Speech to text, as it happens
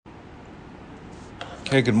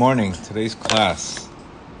Okay, good morning. Today's class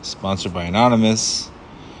is sponsored by Anonymous.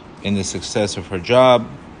 In the success of her job,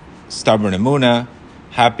 stubborn emuna,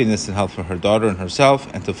 happiness and health for her daughter and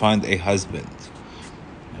herself, and to find a husband.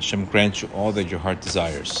 Hashem grant you all that your heart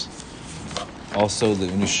desires. Also, the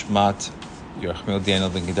Unishmat, Yerachmiel Daniel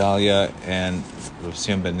ben Gedalia, and Rav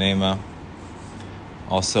Sion ben Neima.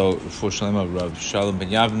 Also, Refuah Shalema, Rav Shalom ben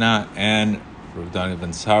Yavna, and Rav Daniel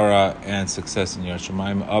ben Sara, and success in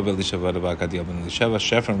Yerushalayim, Av Elisheva, Rav Akadiel ben Elisheva,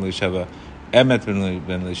 Shefer ben Elisheva, Emet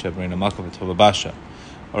ben Elisheva, Reina Malka ben Tova Basha.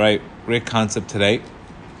 All right, great concept today.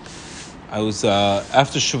 I was,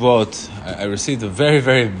 after Shavuot, I received a very,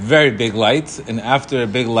 very, very big light, and after a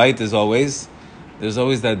big light, there's always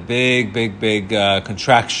that big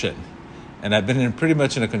contraction. And I've been pretty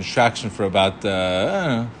much in a contraction for about,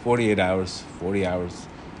 48 hours, 40 hours.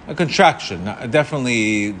 A contraction,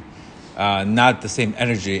 definitely not the same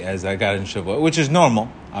energy as I got in Shavuot, which is normal.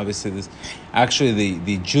 Obviously,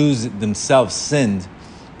 the Jews themselves sinned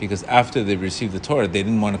because after they received the Torah, they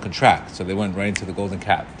didn't want to contract, so they went right into the golden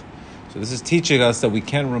calf. So this is teaching us that we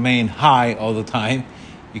can't remain high all the time.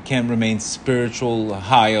 You can't remain spiritual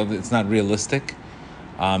high. It's not realistic.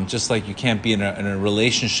 Just like you can't be in a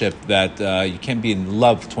relationship that you can't be in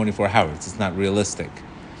love 24 hours. It's not realistic.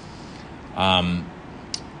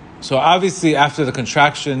 So obviously after the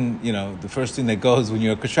contraction, the first thing that goes when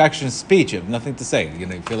you're a contraction is speech. You have nothing to say. You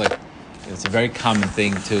feel like it's a very common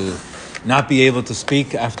thing to not be able to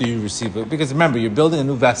speak after you receive it. Because remember, you're building a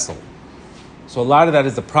new vessel. So a lot of that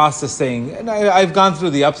is the processing. And I've gone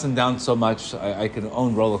through the ups and downs so much, I can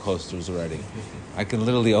own roller coasters already. I can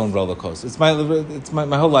literally own roller coasters. My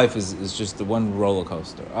whole life is just the one roller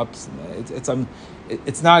coaster. Ups.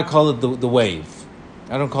 It's now I call it the wave.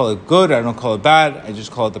 I don't call it good. I don't call it bad. I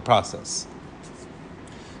just call it the process.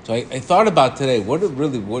 So I thought about today. How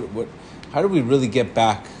do we really get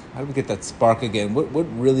back? How do we get that spark again? What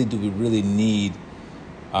really do we really need?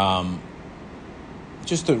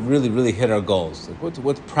 Just to really, really hit our goals. Like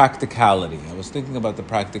what's practicality? I was thinking about the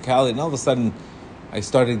practicality, and all of a sudden, I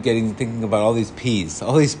started thinking about all these P's.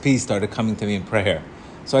 All these P's started coming to me in prayer.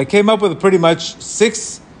 So I came up with pretty much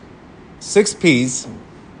six P's.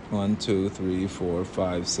 1, 2, 3, 4,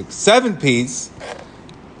 5, 6, 7 P's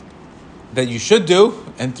that you should do,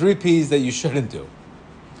 and 3 P's that you shouldn't do.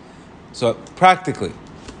 So practically,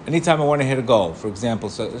 anytime I want to hit a goal, for example,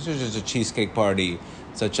 so this is just a cheesecake party,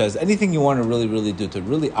 such as anything you want to really, really do to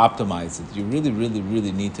really optimize it, you really, really,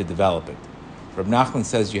 really need to develop it. Reb Nachman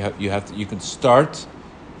says you can start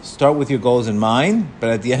with your goals in mind, but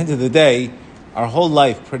at the end of the day, our whole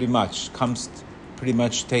life pretty much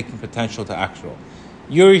taking potential to actual.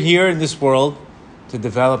 You're here in this world to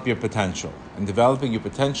develop your potential, and developing your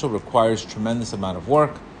potential requires tremendous amount of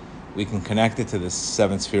work. We can connect it to the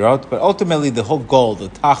 7 Sefirot, but ultimately the whole goal, the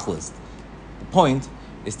tachlis, the point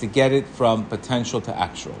is to get it from potential to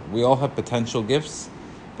actual. We all have potential gifts,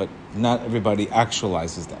 but not everybody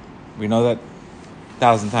actualizes them. We know that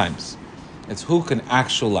 1,000 times. It's who can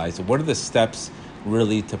actualize it. What are the steps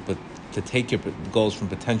really to take your goals from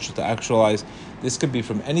potential to actualize? This could be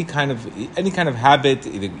from any kind of habit.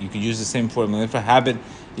 Either you could use the same formula for habit.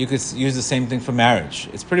 You could use the same thing for marriage.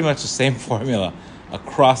 It's pretty much the same formula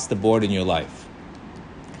across the board in your life.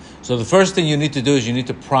 So the first thing you need to do is you need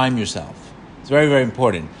to prime yourself. It's very, very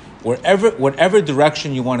important. Whatever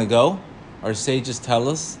direction you want to go, our sages tell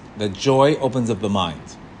us that joy opens up the mind.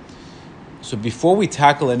 So before we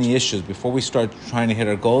tackle any issues, before we start trying to hit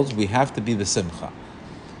our goals, we have to be the simcha.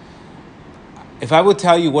 If I would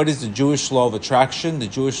tell you what is the Jewish law of attraction, the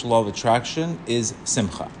Jewish law of attraction is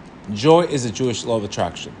simcha. Joy is a Jewish law of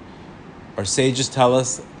attraction. Our sages tell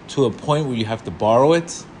us to a point where you have to borrow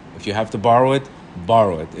it. If you have to borrow it,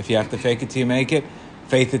 borrow it. If you have to fake it till you make it,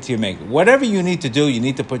 fake it till you make it. Whatever you need to do, you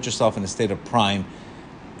need to put yourself in a state of prime,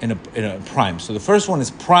 in a prime. So the first one is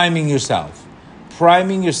priming yourself.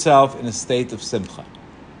 Priming yourself in a state of simcha.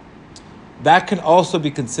 That can also be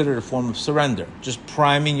considered a form of surrender. Just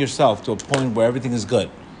priming yourself to a point where everything is good.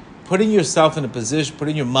 Putting yourself in a position,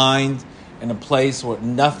 putting your mind in a place where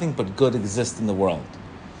nothing but good exists in the world.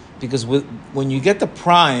 Because when you get the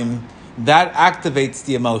prime, that activates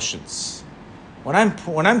the emotions. When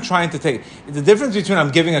I'm trying to take... The difference between I'm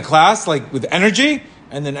giving a class like with energy,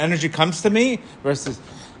 and then energy comes to me, versus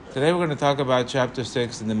today we're going to talk about chapter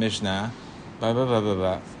 6 in the Mishnah. Blah, blah, blah, blah,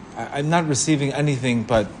 blah. I'm not receiving anything,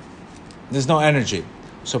 but there's no energy.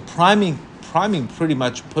 So priming pretty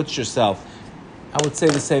much puts yourself, I would say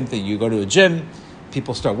the same thing. You go to a gym,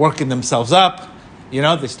 people start working themselves up,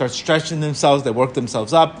 they start stretching themselves, they work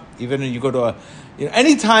themselves up. Even when you go to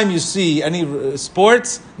anytime you see any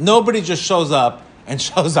sports, nobody just shows up and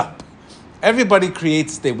shows up. Everybody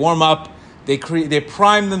they warm up, They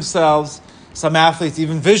prime themselves. Some athletes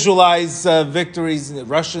even visualize victories. The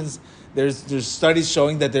Russians, there's studies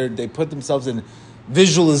showing that they put themselves in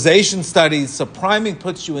visualization studies. So priming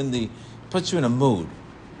puts you in a mood.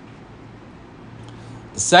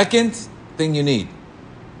 The second thing you need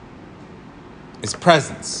is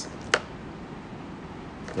presence.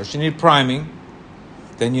 First you need priming,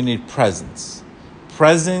 then you need presence.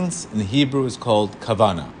 Presence in Hebrew is called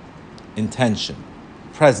kavana, intention.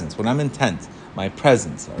 Presence, when I'm intent, my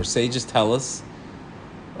presence. Our sages tell us,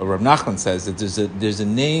 or Rav Nachman says, that there's a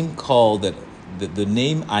name called, that the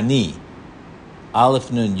name Ani,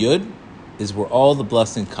 Aleph Nun Yud, is where all the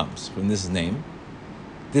blessing comes from this name.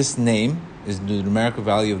 This name is the numerical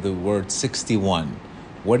value of the word 61.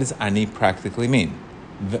 What does Ani practically mean?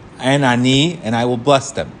 And Ani, and I will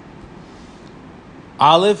bless them.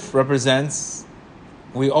 Aleph represents,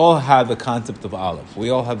 we all have the concept of Aleph. We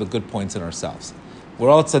all have the good points in ourselves. We're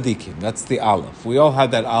all tzaddikim. That's the Aleph. We all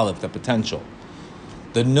have that Aleph, that potential.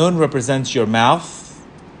 The Nun represents your mouth,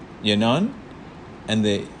 your Nun, and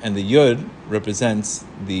the Yud represents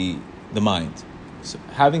the mind. So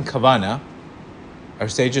having kavana, our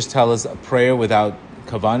sages tell us a prayer without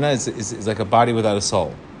kavana is like a body without a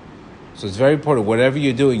soul. So it's very important. Whatever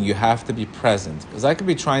you're doing, you have to be present. Because I could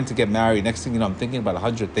be trying to get married. Next thing you know, I'm thinking about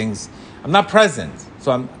 100 things. I'm not present.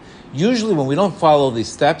 So usually when we don't follow these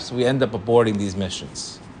steps, we end up aborting these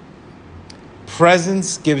missions.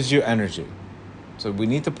 Presence gives you energy. So we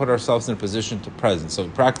need to put ourselves in a position to presence. So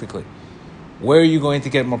practically, where are you going to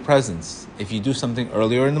get more presence? If you do something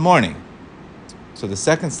earlier in the morning. So the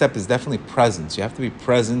second step is definitely presence. You have to be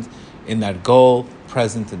present in that goal,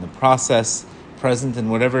 present in the process, present in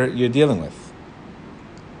whatever you're dealing with.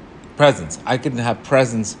 Presence. I can have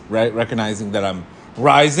presence, right, recognizing that I'm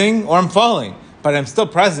rising or I'm falling, but I'm still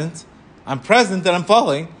present. I'm present that I'm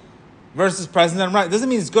falling versus present that I'm rising. Doesn't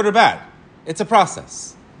mean it's good or bad. It's a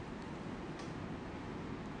process.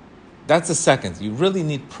 That's the second. You really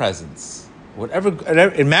need presence. Whatever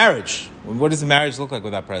in marriage, what does a marriage look like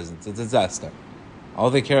without presence? It's a disaster. All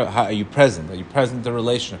they care about, how are you present? Are you present in the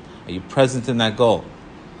relationship? Are you present in that goal?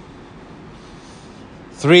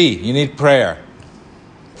 3, you need prayer.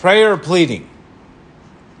 Prayer or pleading.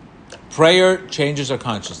 Prayer changes our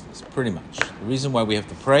consciousness, pretty much. The reason why we have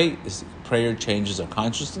to pray is prayer changes our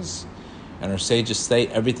consciousness. And our sages say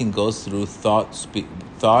everything goes through thought,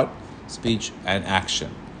 speech, and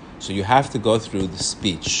action. So you have to go through the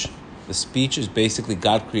speech. The speech is basically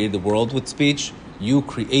God created the world with speech. You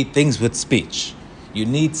create things with speech. You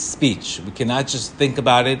need speech. We cannot just think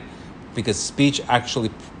about it, because speech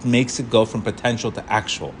actually makes it go from potential to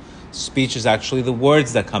actual. Speech is actually the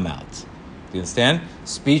words that come out. Do you understand?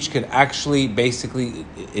 Speech can actually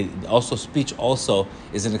speech also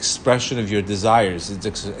is an expression of your desires.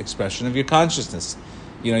 It's an expression of your consciousness.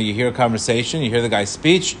 You know, you hear a conversation, you hear the guy's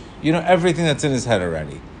speech, you know everything that's in his head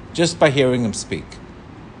already, just by hearing him speak.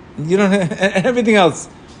 You don't everything else.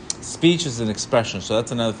 Speech is an expression, so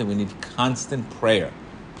that's another thing. We need constant prayer.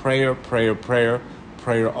 Prayer.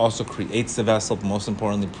 Prayer also creates the vessel, but most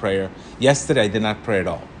importantly, prayer. Yesterday, I did not pray at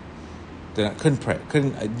all. Couldn't pray.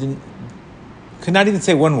 Could not even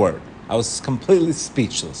say one word. I was completely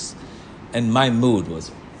speechless. And my mood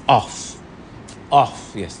was off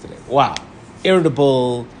yesterday. Wow.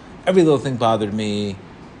 Irritable. Every little thing bothered me.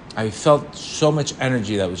 I felt so much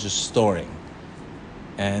energy that was just storing.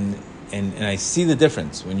 And I see the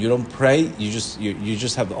difference. When you don't pray, you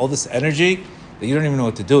just have all this energy that you don't even know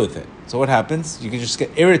what to do with it. So what happens? You can just get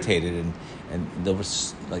irritated, and there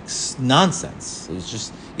was like nonsense. It was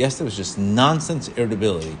just, yesterday was just nonsense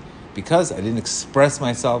irritability, because I didn't express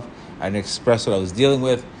myself. I didn't express what I was dealing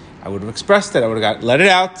with. I would have expressed it. I would have let it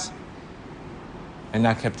out and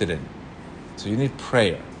not kept it in. So you need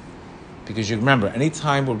prayer, because you remember,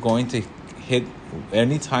 anytime we're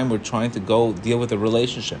trying to go deal with a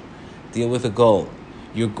relationship, deal with a goal,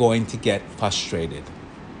 you're going to get frustrated.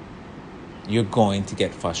 You're going to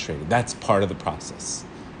get frustrated. That's part of the process.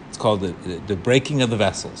 It's called the breaking of the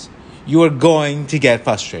vessels. You are going to get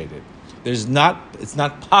frustrated. It's not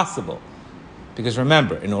possible. Because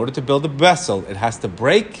remember, in order to build a vessel, it has to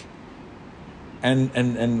break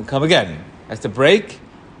and come again. It has to break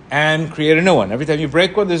and create a new one. Every time you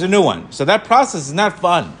break one, there's a new one. So that process is not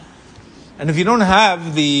fun. And if you don't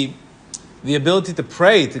have the ability to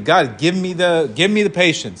pray to God, give me the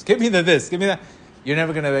patience, give me the this, give me that, you're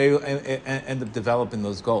never going to end up developing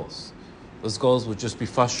those goals. Those goals will just be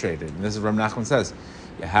frustrated. And this is what Rav Nachman says.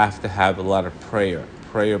 You have to have a lot of prayer.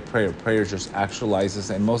 Prayer just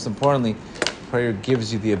actualizes, and most importantly, prayer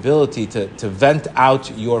gives you the ability to vent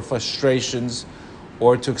out your frustrations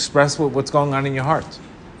or to express what's going on in your heart.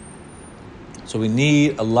 So we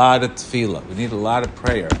need a lot of tefillah. We need a lot of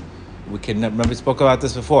prayer. Remember we spoke about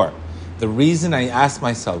this before. The reason I ask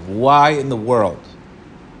myself, what in the world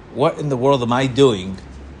am I doing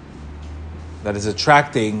that is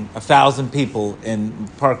attracting 1,000 people in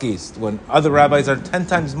Park East when other rabbis are 10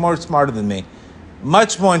 times more smarter than me,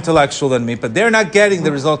 much more intellectual than me, but they're not getting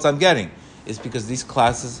the results I'm getting? It's because these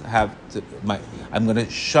classes I'm going to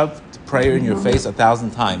shove prayer in your face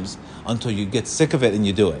 1,000 times until you get sick of it and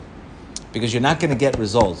you do it. Because you're not going to get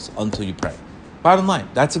results until you pray. Bottom line,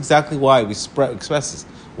 that's exactly why we express this.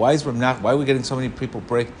 Why are we getting so many people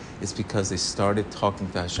break? It's because they started talking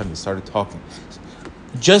to Hashem. They started talking.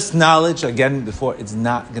 Just knowledge, again, before, it's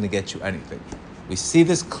not going to get you anything. We see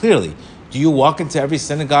this clearly. Do you walk into every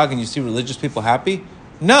synagogue and you see religious people happy?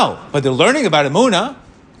 No, but they're learning about Emunah.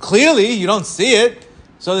 Clearly, you don't see it.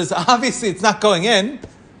 So obviously it's not going in.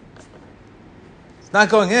 It's not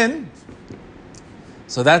going in.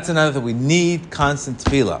 So that's another thing. We need constant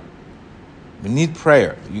tefillah. We need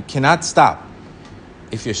prayer. You cannot stop.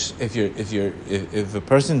 If a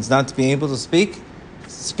person's not being able to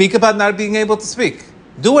speak about not being able to speak.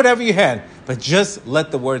 Do whatever you can, but just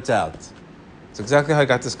let the words out. It's exactly how I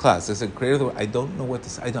got this class. I said, Creator, I don't know what to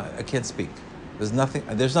say. I can't speak. There's nothing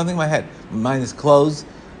in my head. My mind is closed.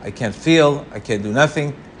 I can't feel. I can't do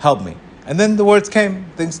nothing. Help me. And then the words came.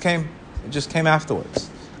 Things came. It just came afterwards.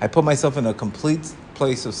 I put myself in a complete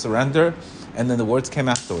place of surrender, and then the words came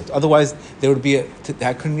afterwards. Otherwise, there would be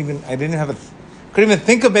I couldn't even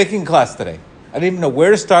think of making a class today. I didn't even know where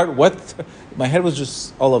to start. My head was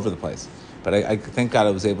just all over the place. But I thank God I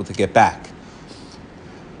was able to get back.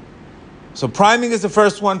 So priming is the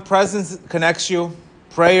first one. Presence connects you.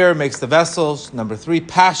 Prayer makes the vessels. Number 3,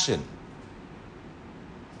 passion.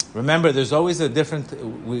 Remember, there's always a different...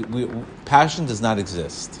 passion does not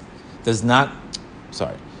exist.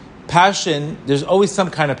 Passion, there's always some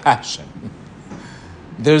kind of passion.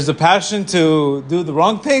 There's the passion to do the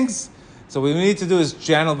wrong things. So what we need to do is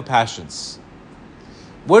channel the passions.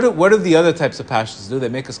 What do the other types of passions do? They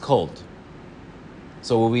make us cold.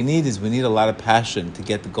 So what we need a lot of passion to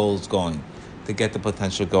get the goals going, to get the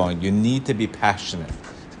potential going. You need to be passionate.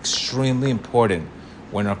 It's extremely important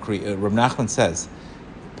when Rav Nachman says,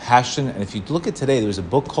 passion, and if you look at today, there's a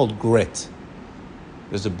book called Grit.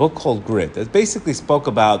 There's a book called Grit that basically spoke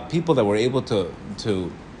about people that were able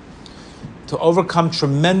to overcome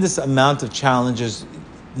tremendous amount of challenges,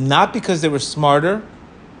 not because they were smarter,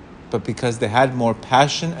 but because they had more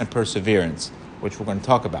passion and perseverance, which we're going to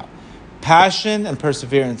talk about. Passion and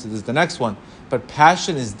perseverance is the next one, but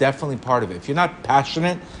passion is definitely part of it. If you're not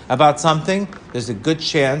passionate about something, there's a good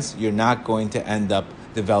chance you're not going to end up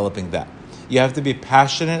developing that. You have to be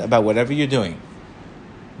passionate about whatever you're doing.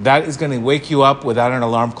 That is going to wake you up without an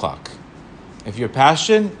alarm clock. If you're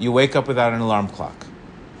passionate, you wake up without an alarm clock.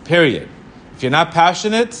 Period. If you're not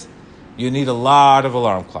passionate, you need a lot of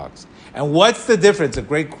alarm clocks. And what's the difference? A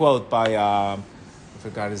great quote by, I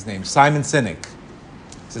forgot his name, Simon Sinek.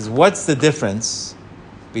 He says, what's the difference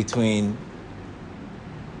between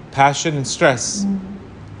passion and stress?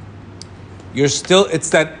 You're still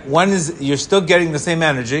getting the same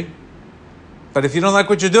energy, but if you don't like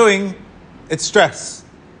what you're doing, it's stress.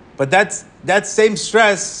 But that same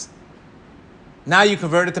stress, now you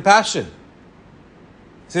convert it to passion.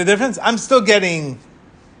 See the difference? I'm still getting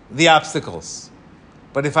the obstacles.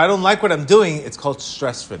 But if I don't like what I'm doing, it's called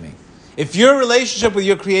stress for me. If your relationship with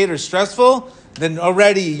your Creator is stressful, then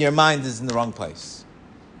already your mind is in the wrong place.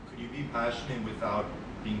 Could you be passionate without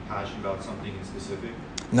being passionate about something in specific?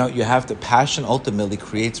 No, you have to. Passion ultimately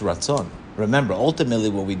creates ratzon. Remember, ultimately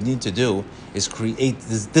what we need to do is create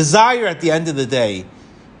this desire at the end of the day,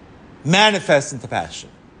 manifest into passion.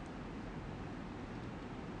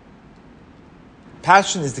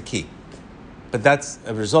 Passion is the key. But that's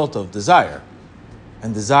a result of desire.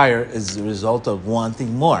 And desire is a result of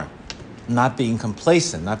wanting more, not being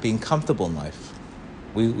complacent, not being comfortable in life.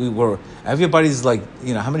 Everybody's like,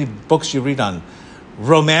 how many books you read on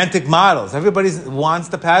romantic models. Everybody wants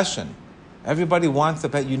the passion. Everybody wants the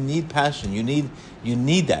passion. You need passion. You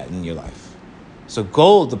need that in your life. So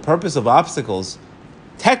the purpose of obstacles,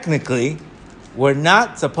 technically, we're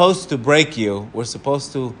not supposed to break you. We're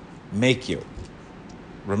supposed to make you.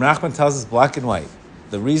 Rav Nachman tells us black and white.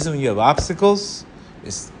 The reason you have obstacles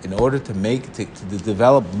is in order to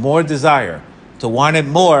develop more desire, to want it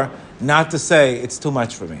more, not to say it's too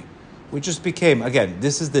much for me. We just became, again,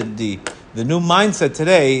 this is the new mindset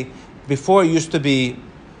today. Before it used to be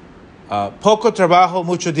poco trabajo,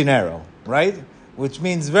 mucho dinero, right? Which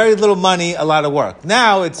means very little money, a lot of work.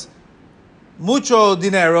 Now it's mucho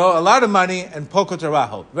dinero, a lot of money, and poco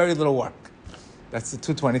trabajo, very little work. That's the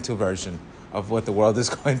 222 version of what the world is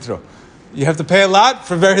going through. You have to pay a lot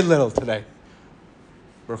for very little today.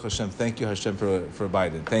 Baruch Hashem. Thank you, Hashem, for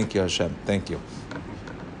Biden. Thank you, Hashem. Thank you.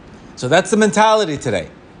 So that's the mentality today.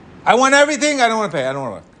 I want everything. I don't want to pay. I don't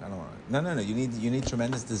want to work. No. You need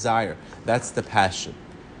tremendous desire. That's the passion.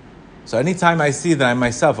 So anytime I see that I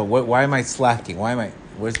myself, why am I slacking?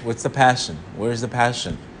 What's the passion? Where's the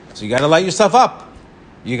passion? So you got to light yourself up.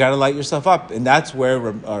 And that's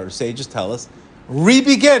where our sages tell us,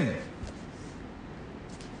 re-begin.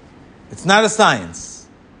 It's not a science.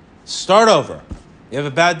 Start over. You have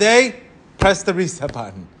a bad day, press the reset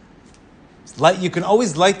button. You can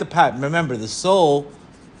always light the path. Remember, the soul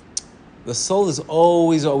is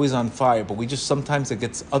always on fire, but sometimes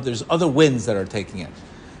there's other winds that are taking it.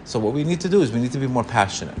 So what we need to do is we need to be more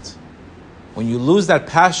passionate. When you lose that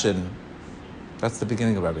passion, that's the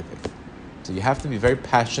beginning of everything. So you have to be very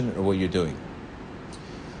passionate at what you're doing.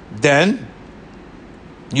 Then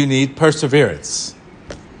you need perseverance.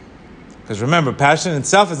 Because remember, passion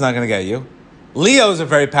itself is not going to get you. Leos are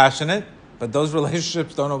very passionate, but those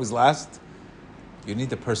relationships don't always last. You need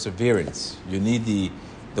the perseverance. You need the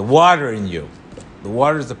water in you. The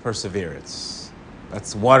water is the perseverance.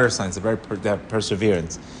 That's water signs, that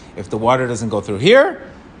perseverance. If the water doesn't go through here,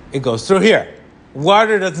 it goes through here.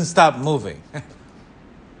 Water doesn't stop moving.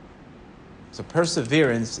 So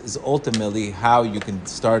perseverance is ultimately how you can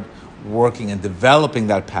start working and developing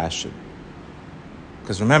that passion.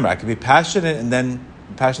 Because remember, I can be passionate and then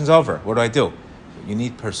the passion's over. What do? You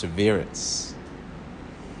need perseverance.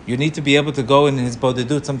 You need to be able to go in his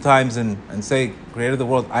bodedut sometimes and say, Creator of the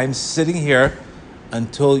world, I'm sitting here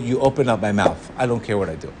until you open up my mouth. I don't care what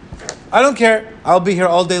I do. I don't care. I'll be here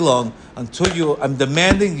all day long until I'm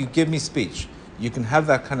demanding you give me speech. You can have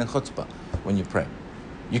that kind of chutzpah when you pray.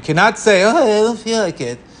 You cannot say, I don't feel like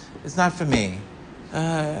it. It's not for me.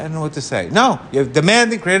 I don't know what to say. No, you're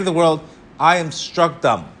demanding, Creator of the world, I am struck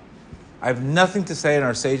dumb. I have nothing to say, and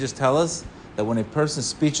our sages tell us that when a person's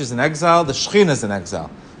speech is in exile, the Shekhinah is in exile.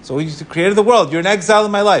 So we created the world. You're in exile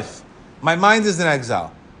in my life. My mind is in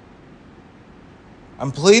exile.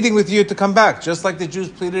 I'm pleading with you to come back, just like the Jews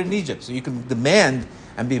pleaded in Egypt. So you can demand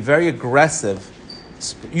and be very aggressive.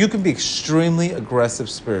 You can be extremely aggressive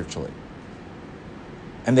spiritually.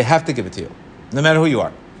 And they have to give it to you, no matter who you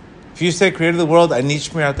are. If you say, Creator of the world, I need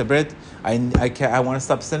Shmirat HaBrit, I want to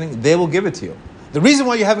stop sinning, they will give it to you. The reason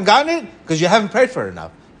why you haven't gotten it, because you haven't prayed for it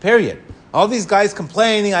enough. Period. All these guys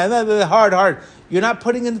complaining, hard. You're not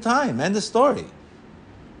putting in the time. End the story.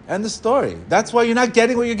 That's why you're not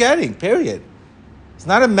getting what you're getting. Period. It's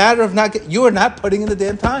not a matter of you are not putting in the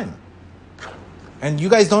damn time. And you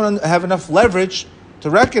guys don't have enough leverage to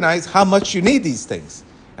recognize how much you need these things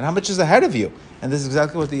and how much is ahead of you. And this is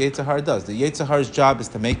exactly what the Yetzer Hara does. The Yetzer Hara's job is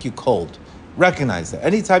to make you cold. Recognize that.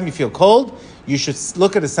 Anytime you feel cold, you should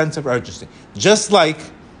look at a sense of urgency. Just like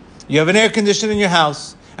you have an air conditioner in your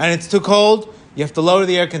house and it's too cold, you have to lower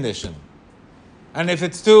the air conditioner. And if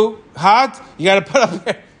it's too hot, you got to put up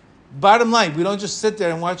air. Bottom line, we don't just sit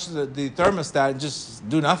there and watch the thermostat and just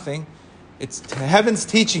do nothing. It's heaven's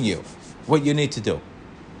teaching you what you need to do.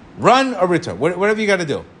 Run or return. Whatever you got to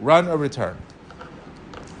do. Run or return.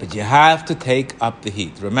 But you have to take up the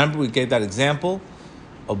heat. Remember, we gave that example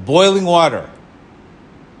of boiling water.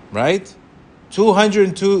 Right?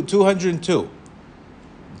 202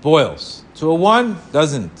 boils. 201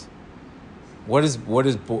 doesn't. What does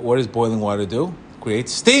boiling water do?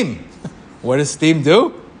 Creates steam. What does steam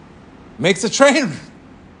do? Makes a train.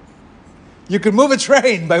 You can move a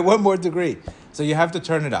train by 1 more degree. So you have to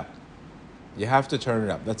turn it up.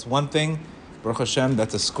 That's one thing. Baruch Hashem,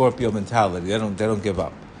 that's a Scorpio mentality. They don't give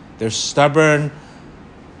up. They're stubborn,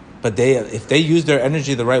 but if they use their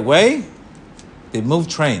energy the right way, they move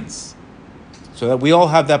trains. So that we all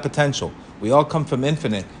have that potential. We all come from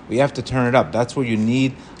infinite. We have to turn it up. That's where you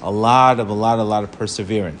need a lot of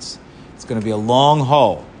perseverance. It's going to be a long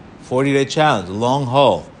haul, 40-day challenge, a long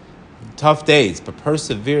haul, tough days, but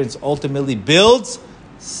perseverance ultimately builds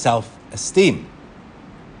self-esteem.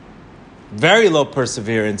 Very low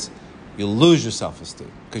perseverance, you lose your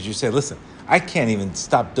self-esteem because you say, listen, I can't even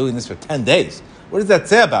stop doing this for 10 days. What does that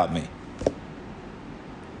say about me? It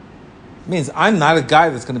means I'm not a guy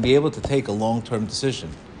that's going to be able to take a long-term decision.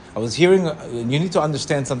 I was hearing, you need to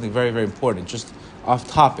understand something very, very important, just off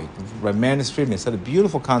topic. Manis Friedman said a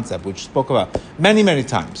beautiful concept, which spoke about many, many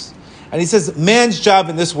times. And he says, man's job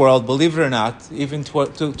in this world, believe it or not, even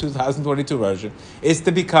 2022 version, is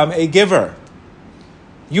to become a giver.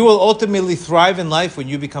 You will ultimately thrive in life when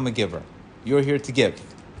you become a giver. You're here to give.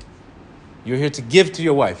 You're here to give to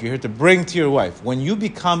your wife. You're here to bring to your wife. When you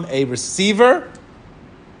become a receiver,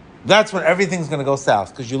 that's when everything's going to go south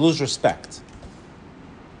because you lose respect.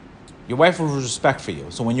 Your wife will lose respect for you.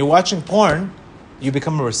 So when you're watching porn, you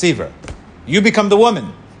become a receiver. You become the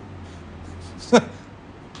woman.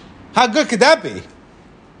 How good could that be?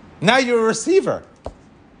 Now you're a receiver.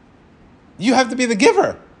 You have to be the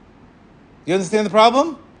giver. You understand the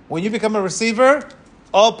problem? When you become a receiver,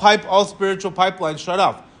 all spiritual pipelines shut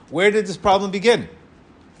off. Where did this problem begin?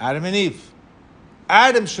 Adam and Eve.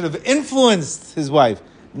 Adam should have influenced his wife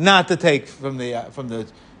not to take from the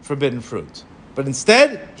forbidden fruit, but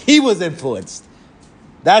instead he was influenced.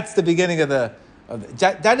 That's the beginning of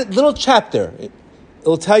that little chapter. It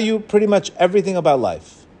will tell you pretty much everything about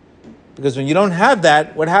life. Because when you don't have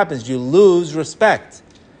that, what happens? You lose respect.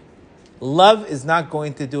 Love is not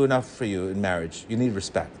going to do enough for you in marriage. You need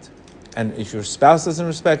respect. And if your spouse doesn't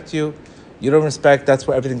respect you, you don't respect, that's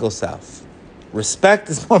where everything goes south. Respect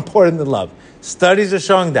is more important than love. Studies are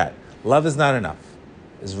showing that. Love is not enough.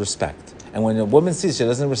 It's respect. And when a woman sees she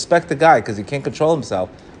doesn't respect the guy because he can't control himself,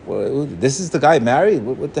 well, this is the guy married?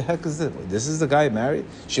 What the heck is this? This is the guy married?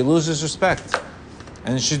 She loses respect.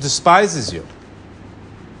 And she despises you.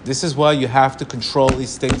 This is why you have to control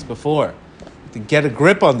these things before. To get a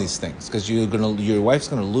grip on these things, because your wife's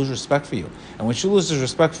going to lose respect for you. And when she loses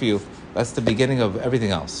respect for you, that's the beginning of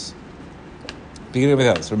everything else. Beginning of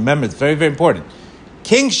everything else. Remember, it's very, very important.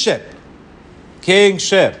 Kingship.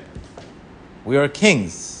 We are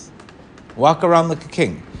kings. Walk around like a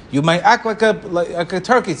king. You might act like a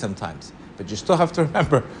turkey sometimes, but you still have to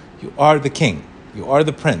remember, you are the king. You are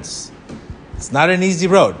the prince. It's not an easy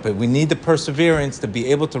road, but we need the perseverance to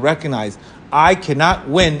be able to recognize I cannot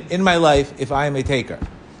win in my life if I am a taker.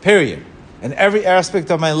 Period. In every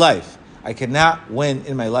aspect of my life, I cannot win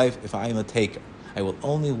in my life if I am a taker. I will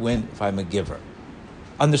only win if I'm a giver.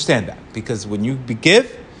 Understand that. Because when you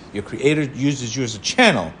give, your Creator uses you as a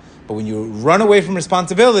channel. But when you run away from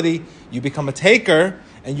responsibility, you become a taker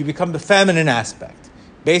and you become the feminine aspect.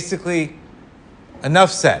 Basically,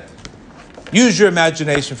 enough said. Use your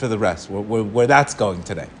imagination for the rest, where that's going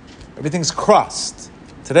today. Everything's crossed.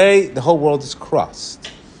 Today, the whole world is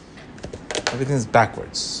crossed. Everything's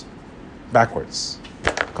backwards. Backwards.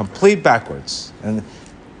 Complete backwards. And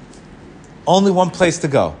only one place to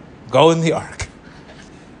go. Go in the ark.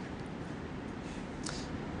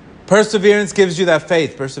 Perseverance gives you that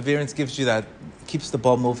faith. Perseverance gives you that, keeps the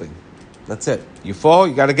ball moving. That's it. You fall,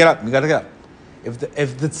 you got to get up. You got to get up. If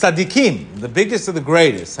the tzaddikim, the biggest of the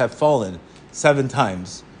greatest, have fallen 7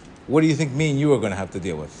 times, what do you think me and you are going to have to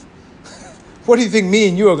deal with? What do you think me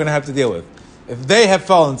and you are going to have to deal with? If they have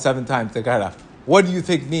fallen 7 times, what do you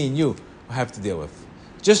think me and you have to deal with?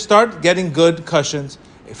 Just start getting good cushions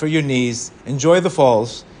for your knees, enjoy the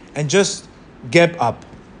falls, and just get up.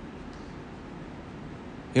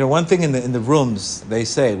 You know, one thing in the rooms they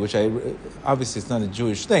say, which obviously it's not a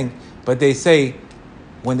Jewish thing, but they say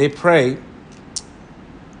when they pray,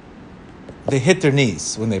 they hit their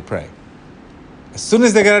knees when they pray. As soon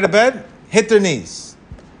as they get out of bed, hit their knees.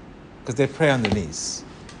 Because they pray on their knees.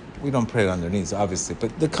 We don't pray on their knees, obviously.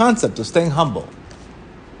 But the concept of staying humble.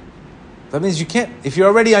 That means you can't, if you're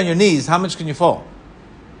already on your knees, how much can you fall?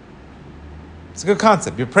 It's a good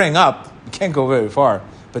concept. You're praying up. You can't go very far.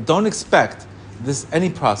 But don't expect any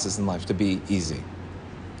process in life to be easy.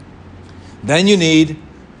 Then you need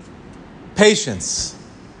patience.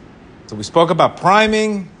 So we spoke about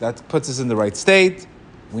priming. That puts us in the right state.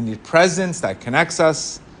 We need presence that connects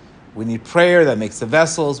us. We need prayer that makes the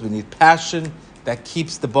vessels. We need passion that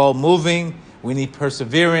keeps the ball moving. We need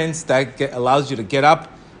perseverance that allows you to get up.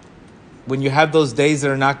 When you have those days that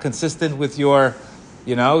are not consistent with your,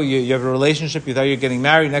 you have a relationship, you thought you're getting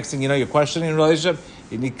married, next thing you know, you're questioning the relationship,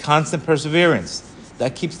 you need constant perseverance.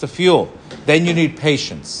 That keeps the fuel. Then you need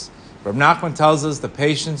patience. Reb Nachman tells us the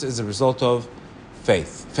patience is a result of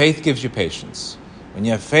faith. Faith gives you patience. When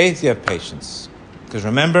you have faith, you have patience. Because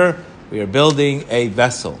remember, we are building a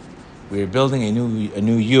vessel. We are building a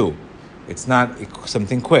new you. It's not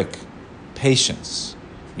something quick. Patience.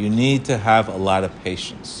 You need to have a lot of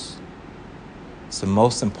patience. It's the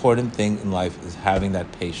most important thing in life is having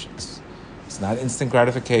that patience. It's not instant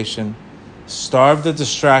gratification. Starve the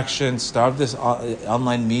distraction. Starve this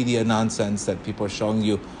online media nonsense that people are showing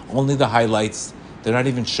you only the highlights. They're not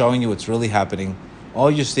even showing you what's really happening.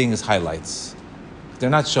 All you're seeing is highlights. They're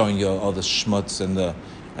not showing you all the schmutz and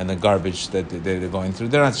the garbage that they're going through.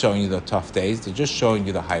 They're not showing you the tough days. They're just showing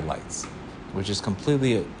you the highlights, which is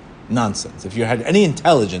completely nonsense. If you had any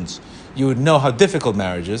intelligence, you would know how difficult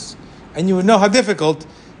marriage is, and you would know how difficult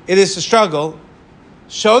it is to struggle.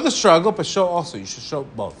 Show the struggle, but you should show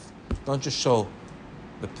both. Don't just show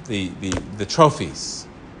the trophies.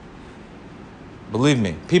 Believe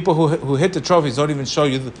me, people who hit the trophies don't even show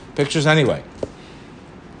you the pictures anyway.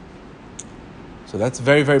 So that's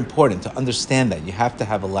very, very important to understand that. You have to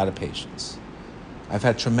have a lot of patience. I've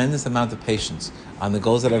had tremendous amount of patience on the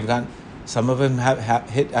goals that I've gotten. Some of them have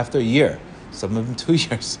hit after a year, some of them 2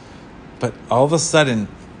 years. But all of a sudden,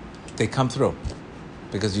 they come through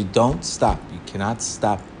because you don't stop. You cannot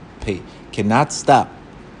stop. Cannot stop.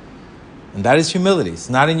 And that is humility. It's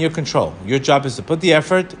not in your control. Your job is to put the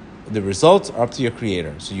effort. The results are up to your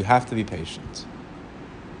Creator. So you have to be patient.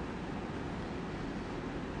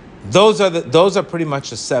 Those are pretty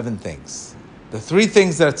much the 7 things. The 3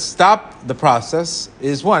 things that stop the process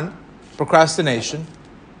is 1, procrastination,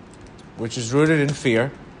 which is rooted in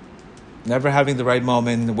fear, never having the right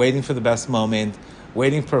moment, waiting for the best moment,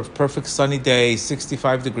 waiting for a perfect sunny day,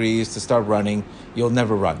 65 degrees to start running. You'll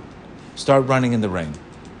never run. Start running in the rain.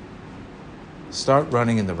 Start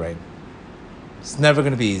running in the rain. It's never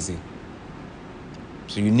going to be easy.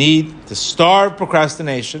 So you need to starve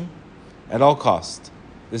procrastination at all costs.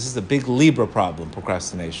 This is a big Libra problem,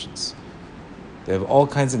 procrastinations. They have all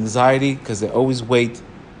kinds of anxiety because they always wait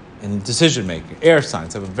in decision making. Air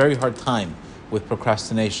signs have a very hard time with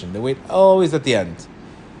procrastination. They wait always at the end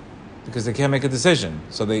because they can't make a decision.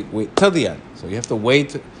 So they wait till the end. So you have to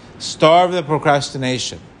wait, starve the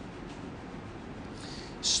procrastination.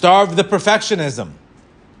 Starve the perfectionism.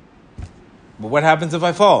 But what happens if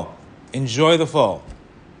I fall? Enjoy the fall.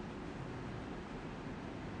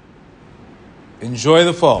 Enjoy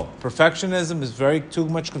the fall. Perfectionism is very too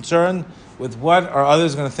much concerned with what are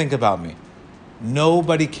others going to think about me.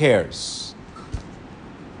 Nobody cares.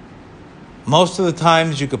 Most of the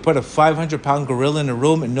times you could put a 500-pound gorilla in a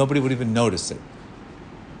room and nobody would even notice it.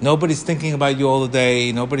 Nobody's thinking about you all the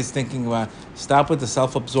day. Nobody's thinking about... Stop with the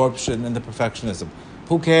self-absorption and the perfectionism.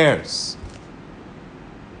 Who cares?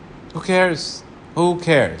 Who cares? Who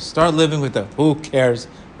cares? Start living with the who cares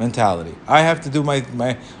mentality. I have to do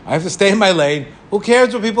I have to stay in my lane. Who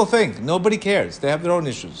cares what people think? Nobody cares. They have their own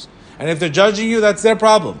issues. And if they're judging you, that's their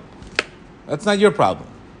problem. That's not your problem.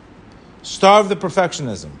 Starve the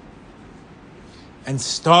perfectionism. And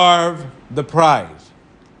starve the pride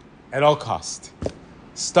at all cost.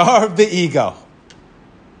 Starve the ego.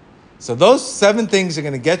 So those 7 things are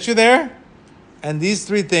going to get you there. And these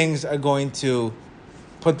 3 things are going to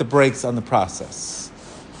put the brakes on the process.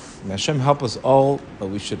 May Hashem help us all, but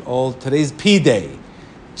we should all... Today's P day.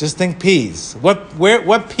 Just think P's.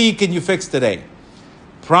 What P can you fix today?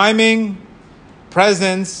 Priming,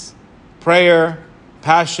 presence, prayer,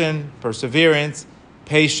 passion, perseverance,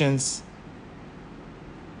 patience.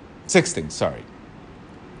 6 things, sorry.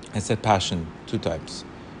 I said passion 2 times.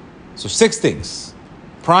 So 6 things.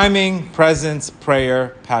 Priming, presence, prayer,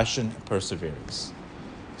 passion, and perseverance.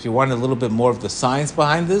 If you want a little bit more of the science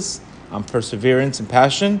behind this, on perseverance and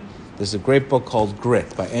passion, there's a great book called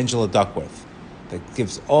Grit by Angela Duckworth that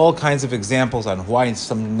gives all kinds of examples on why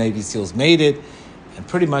some Navy SEALs made it and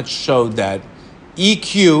pretty much showed that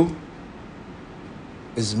EQ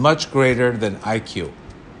is much greater than IQ.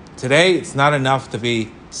 Today, it's not enough to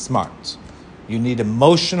be smart. You need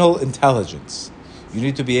emotional intelligence. You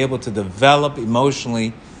need to be able to develop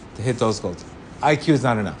emotionally to hit those goals. IQ is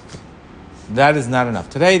not enough. That is not enough.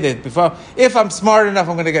 Today, if I'm smart enough,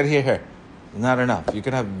 I'm going to get here. Not enough. You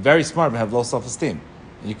can have very smart but have low self-esteem.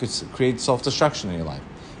 You could create self-destruction in your life.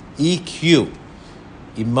 EQ,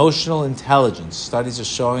 emotional intelligence, studies are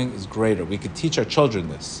showing is greater. We could teach our children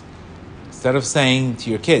this. Instead of saying to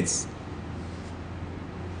your kids,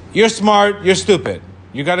 you're smart, you're stupid.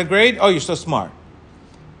 You got a grade? Oh, you're so smart.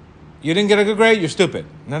 You didn't get a good grade? You're stupid.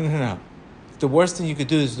 No. The worst thing you could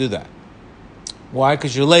do is do that. Why?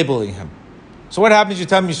 Because you're labeling him. So what happens? You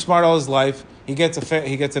tell him you're smart all his life. He gets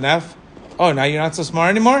an F. Oh, now you're not so smart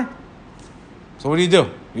anymore? So what do?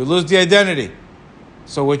 You lose the identity.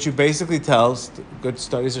 So what you basically tell, good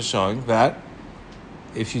studies are showing that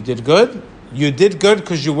if you did good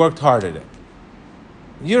because you worked hard at it.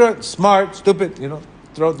 You're smart, stupid,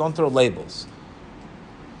 don't throw labels.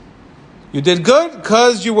 You did good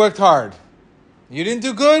because you worked hard. You didn't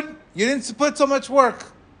do good, you didn't put so much work.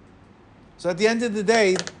 So at the end of the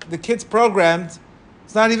day, the kid's programmed.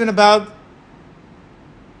 It's not even about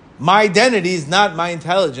my identity, is not my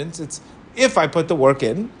intelligence. It's if I put the work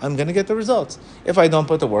in, I'm going to get the results. If I don't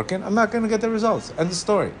put the work in, I'm not going to get the results. End of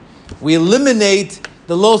story. We eliminate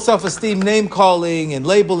the low self-esteem, name-calling, and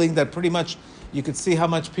labeling that pretty much you could see how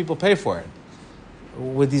much people pay for it.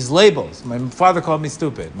 With these labels. My father called me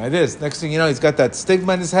stupid. My this. Next thing you know, he's got that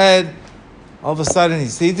stigma in his head. All of a sudden, he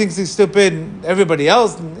thinks he's stupid. And everybody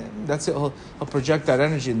else, that's it. He'll project that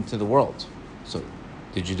energy into the world. So,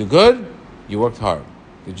 did you do good? You worked hard.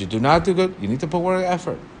 Did you do not do good? You need to put more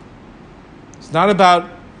effort. It's not about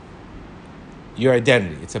your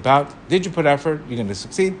identity. It's about, did you put effort? You're going to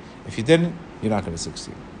succeed. If you didn't, you're not going to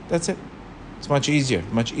succeed. That's it. It's much easier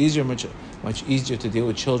to deal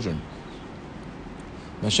with children.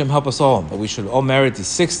 May Hashem help us all, but we should all merit these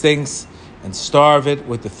 6 things and starve it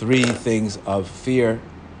with the 3 things of fear,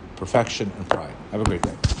 perfection, and pride. Have a great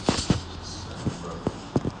day.